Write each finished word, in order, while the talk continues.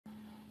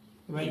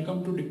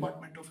Welcome to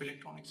Department of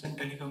Electronics and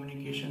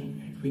Telecommunication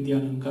at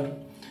Vidyalankar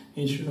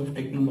Institute of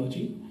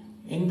Technology.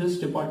 In this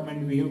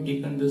department, we have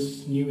taken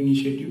this new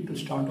initiative to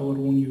start our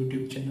own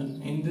YouTube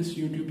channel. In this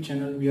YouTube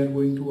channel, we are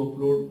going to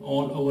upload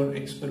all our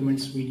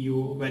experiments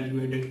video,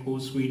 value-added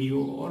course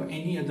video, or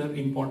any other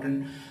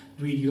important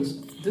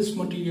videos. This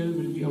material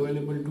will be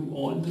available to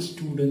all the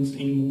students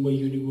in Mumbai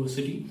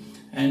University,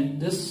 and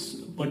this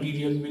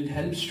material will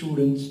help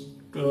students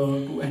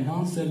to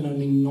enhance their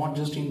learning not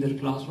just in their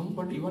classroom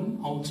but even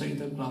outside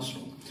the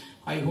classroom.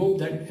 I hope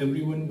that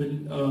everyone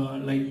will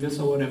like this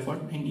our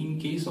effort, and in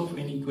case of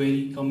any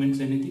query,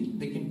 comments, anything,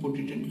 they can put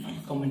it in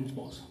comment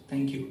box.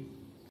 Thank you.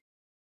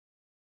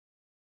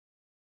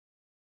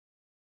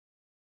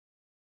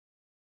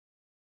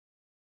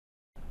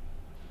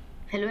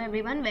 Hello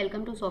everyone,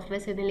 welcome to Software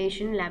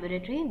Simulation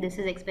Laboratory. This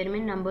is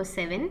experiment number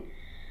 7,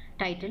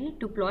 titled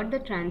To Plot the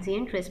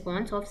Transient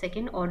Response of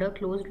Second Order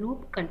Closed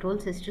Loop Control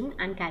System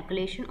and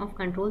Calculation of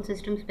Control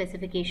System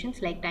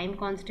Specifications like Time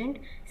Constant,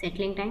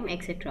 Settling Time,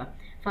 etc.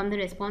 from the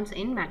response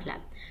in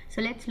MATLAB.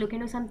 So let's look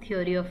into some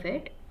theory of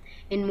it.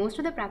 In most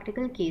of the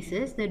practical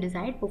cases, the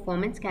desired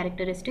performance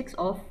characteristics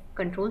of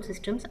control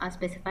systems are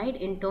specified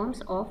in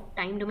terms of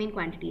time domain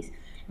quantities.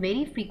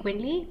 Very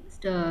frequently,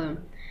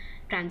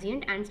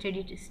 transient and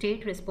steady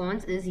state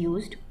response is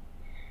used.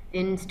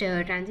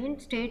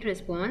 Transient state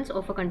response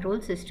of a control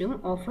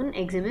system often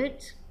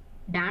exhibits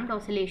damped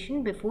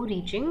oscillation before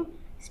reaching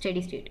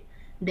steady state.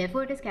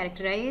 Therefore, it is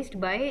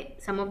characterized by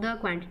some of the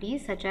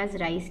quantities such as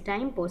rise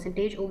time,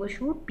 percentage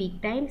overshoot,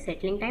 peak time,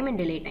 settling time, and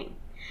delay time.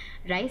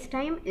 Rise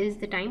time is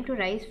the time to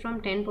rise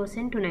from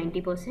 10% to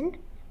 90%.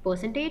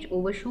 Percentage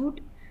overshoot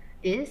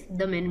is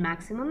the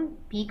maximum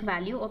peak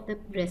value of the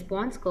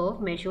response curve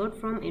measured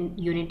from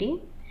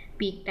unity.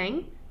 Peak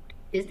time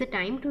is the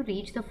time to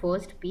reach the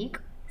first peak.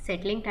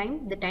 Settling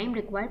time, the time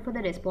required for the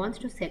response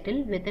to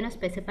settle within a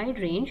specified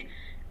range,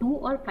 2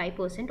 or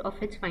 5%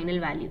 of its final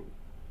value.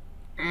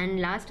 And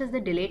last is the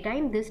delay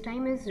time. This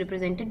time is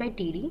represented by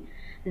TD.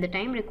 The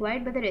time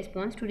required by the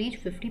response to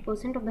reach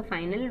 50% of the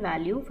final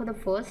value for the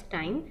first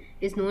time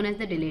is known as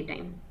the delay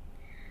time.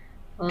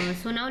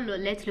 So now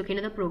let's look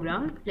into the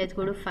program. Let's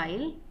go to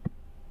File,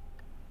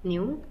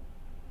 New,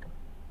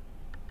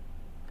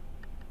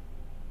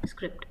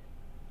 Script.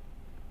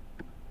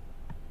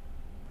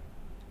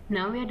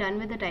 Now we are done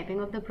with the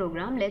typing of the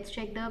program. Let's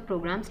check the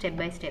program step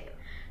by step.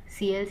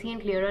 CLC and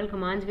clear all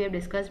commands we have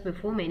discussed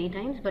before many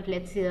times, but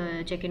let's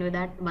check in with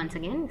that once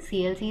again.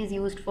 CLC is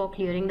used for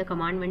clearing the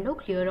command window.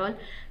 Clear all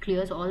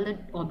clears all the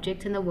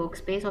objects in the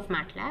workspace of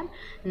MATLAB.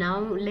 Now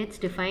let's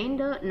define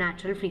the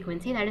natural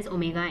frequency, that is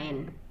omega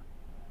n,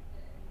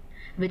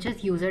 which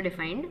is user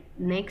defined.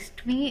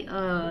 Next we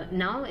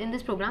now in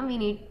this program we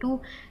need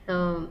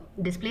to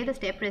display the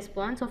step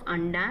response of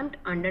undamped,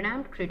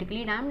 underdamped,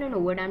 critically damped, and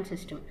overdamped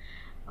system.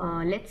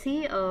 Let's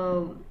see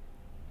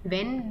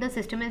when the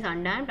system is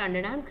undamped,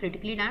 underdamped,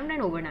 critically damped,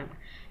 and overdamped.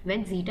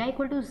 When zeta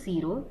equal to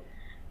 0,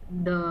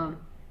 the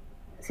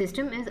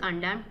system is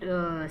undamped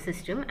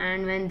system,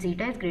 and when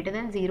zeta is greater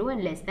than 0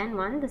 and less than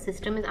 1, the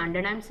system is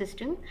underdamped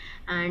system,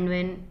 and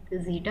when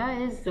zeta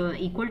is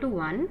equal to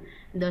 1,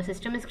 the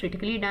system is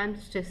critically damped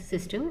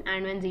system,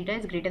 and when zeta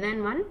is greater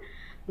than 1,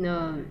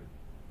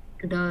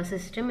 the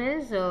system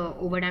is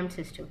overdamped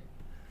system.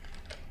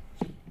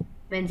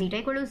 When zeta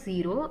equal to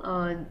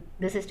 0,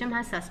 the system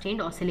has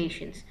sustained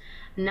oscillations.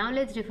 Now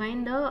let's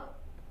define the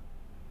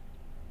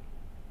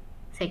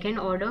second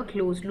order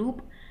closed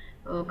loop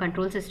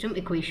control system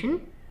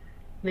equation,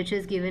 which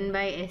is given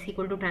by S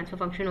equal to transfer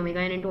function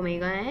omega n into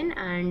omega n,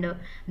 and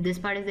this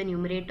part is the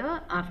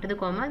numerator. After the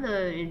comma,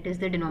 it is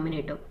the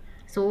denominator.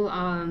 So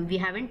we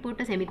haven't put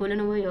a semicolon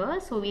over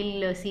here, so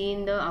we'll see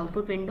in the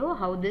output window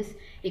how this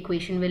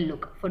equation will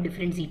look for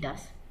different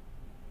zetas.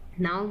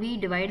 Now we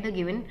divide the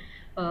given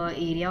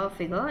area of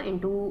figure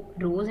into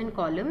rows and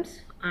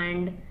columns,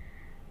 and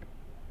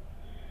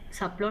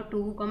subplot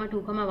 2, 2,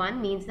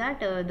 1 means that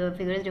the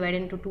figure is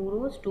divided into 2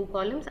 rows, 2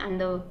 columns,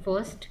 and the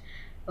first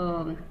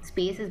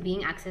space is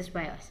being accessed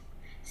by us.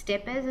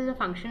 Step S is a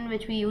function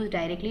which we use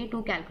directly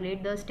to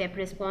calculate the step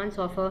response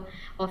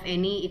of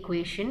any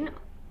equation.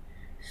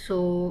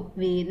 So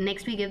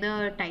next we give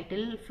the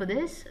title for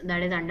this,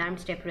 that is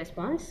undamped step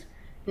response.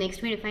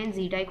 Next we define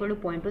zeta equal to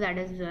 0.2, that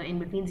is in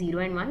between 0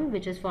 and 1,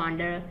 which is for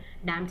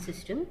underdamped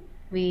system.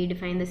 We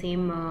define the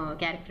same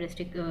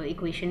characteristic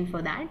equation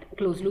for that,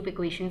 closed loop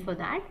equation for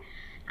that,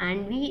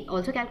 and we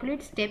also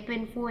calculate step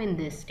info in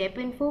this. Step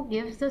info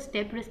gives the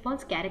step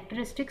response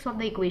characteristics of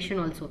the equation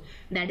also,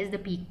 that is the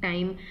peak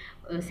time,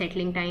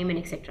 settling time, and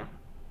etc.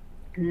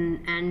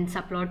 And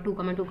subplot 2,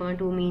 2,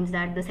 2 means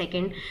that the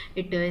second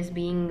it is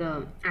being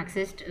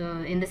accessed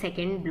in the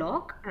second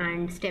block,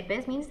 and step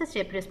S means the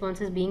step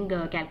response is being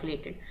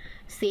calculated.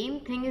 Same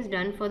thing is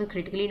done for the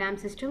critically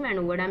damped system and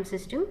overdamped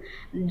system,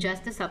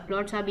 just the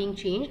subplots are being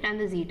changed and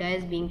the zeta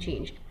is being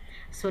changed.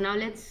 So now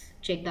let's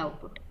check the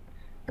output.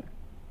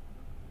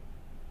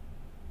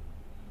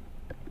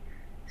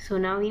 So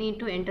now we need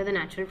to enter the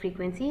natural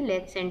frequency.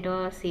 Let's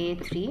enter say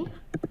 3.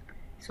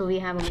 So we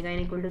have omega n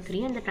equal to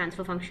 3 and the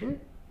transfer function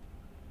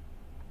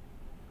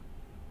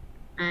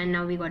and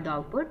now we got the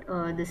output.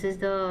 This is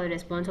the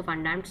response of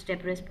undamped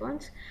step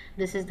response,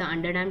 this is the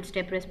underdamped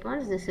step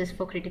response, this is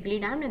for critically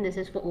damped, and this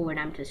is for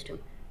overdamped system.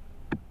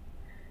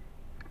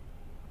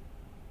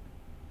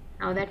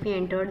 Now that we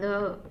entered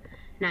the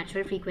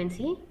natural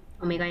frequency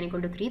omega n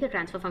equal to 3, the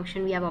transfer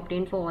function we have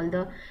obtained for all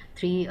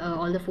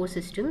the four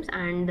systems,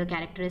 and the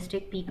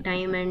characteristic peak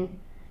time and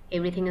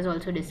everything is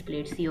also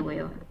displayed. See over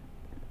here.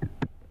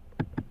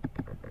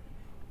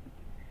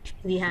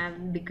 We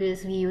have,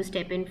 because we use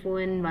step info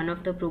in one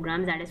of the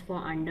programs that is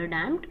for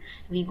underdamped,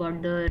 we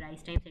got the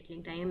rise time,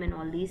 settling time, and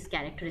all these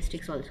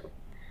characteristics also.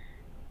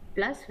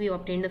 Plus we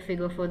obtained the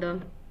figure for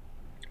the,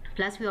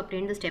 plus we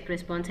obtained the step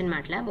response in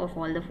MATLAB of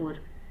all the four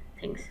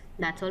things.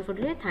 That's all for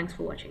today. Thanks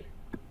for watching.